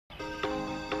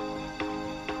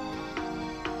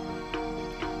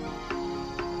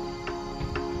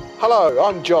Hello,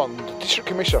 I'm John, the District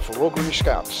Commissioner for Royal Greenwich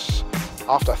Scouts.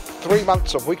 After 3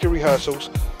 months of weekly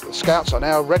rehearsals, the Scouts are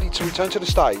now ready to return to the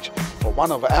stage for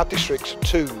one of our district's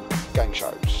 2 gang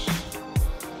shows.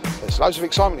 There's loads of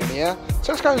excitement in the air,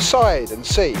 so let's go inside and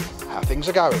see how things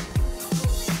are going.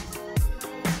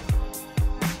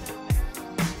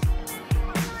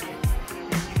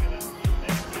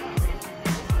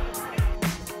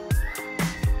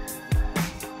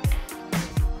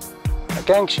 A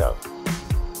gang show.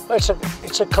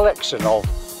 It's a collection of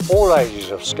all ages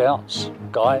of Scouts,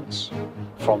 Guides,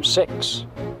 from 6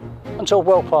 until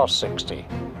well past 60,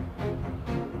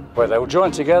 where they'll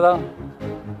join together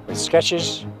with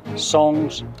sketches,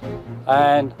 songs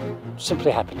and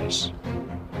simply happiness.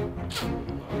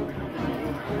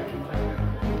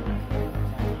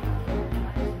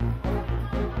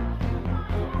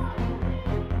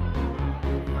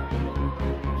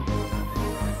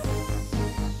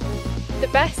 The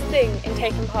best thing in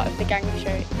taking part of the gang show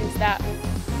is that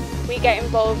we get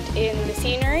involved in the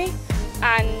scenery,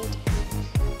 and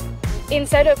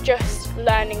instead of just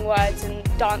learning words and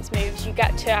dance moves, you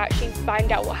get to actually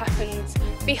find out what happens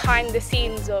behind the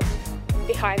scenes of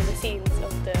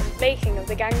the making of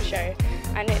the gang show.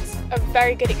 And it's a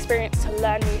very good experience to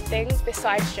learn new things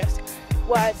besides just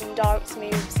words and dance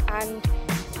moves, and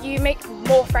you make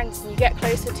more friends and you get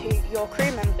closer to your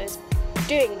crew members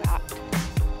doing that.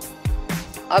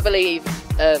 I believe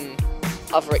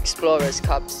other explorers,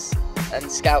 clubs and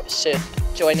scouts should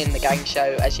join in the gang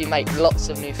show, as you make lots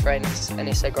of new friends and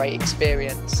it's a great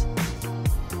experience.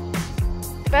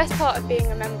 The best part of being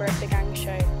a member of the gang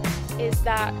show is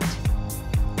that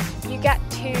you get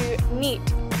to meet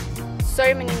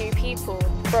so many new people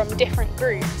from different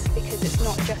groups, because it's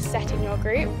not just set in your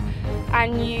group,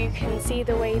 and you can see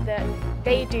the way that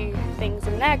they do things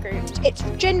in their groups. It's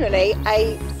generally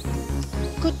a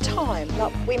good time.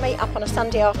 Like, we meet up on a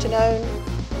Sunday afternoon.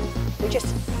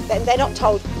 They're not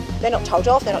told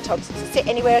off. They're not told to sit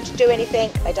anywhere to do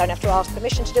anything. They don't have to ask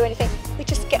permission to do anything. We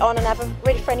just get on and have a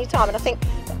really friendly time. And I think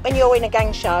when you're in a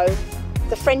gang show,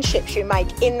 the friendships you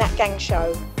make in that gang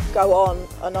show go on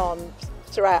and on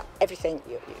throughout everything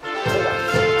you do.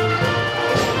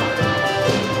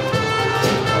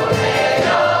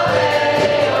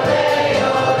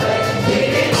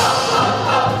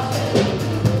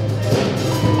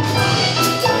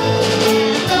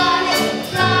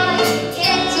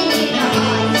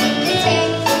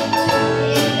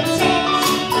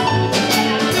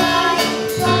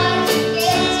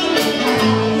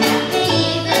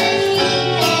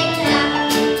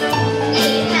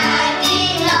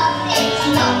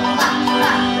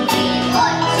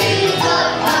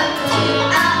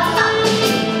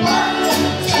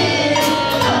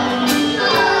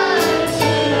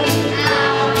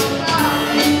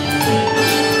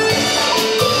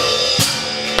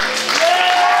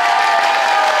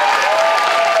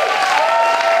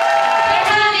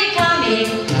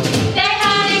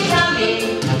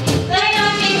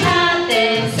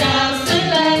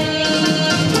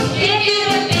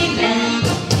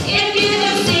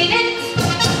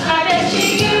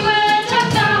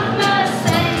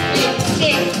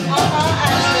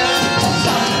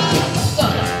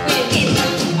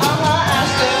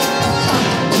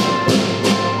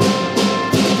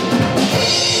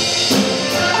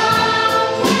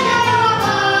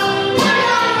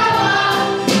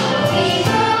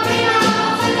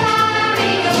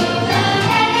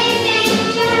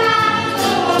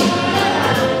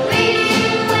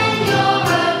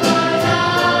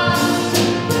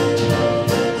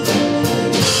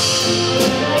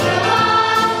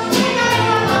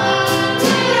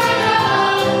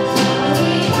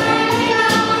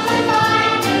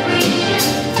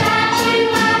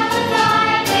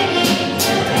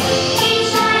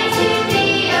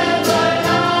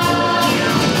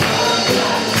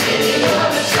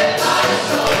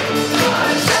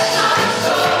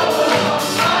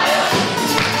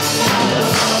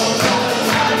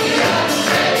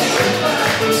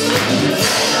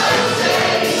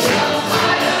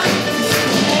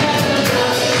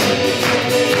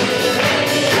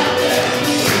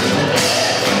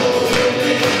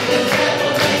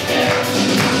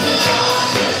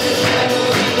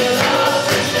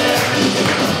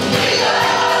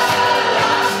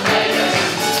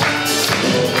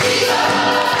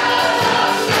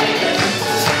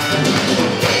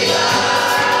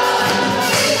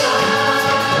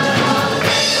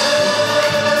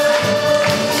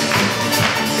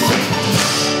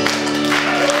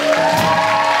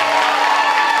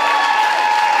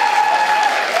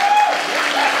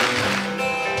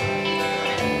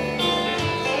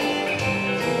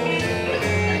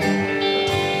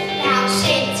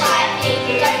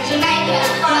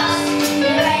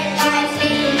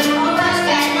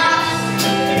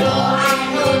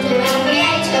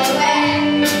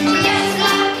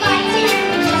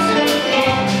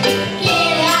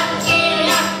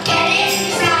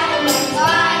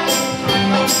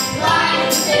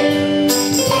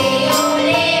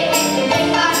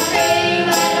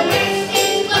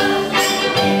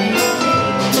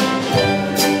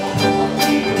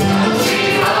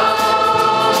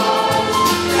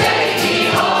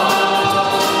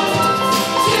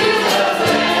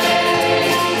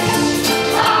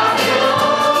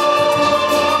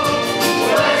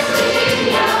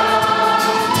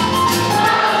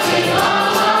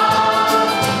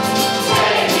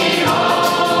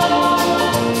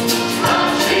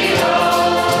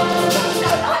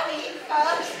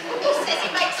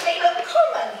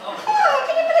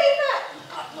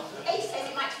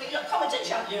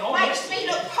 Yeah, oh, makes yes. me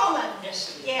look common.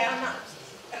 Yes. Yeah, I'm not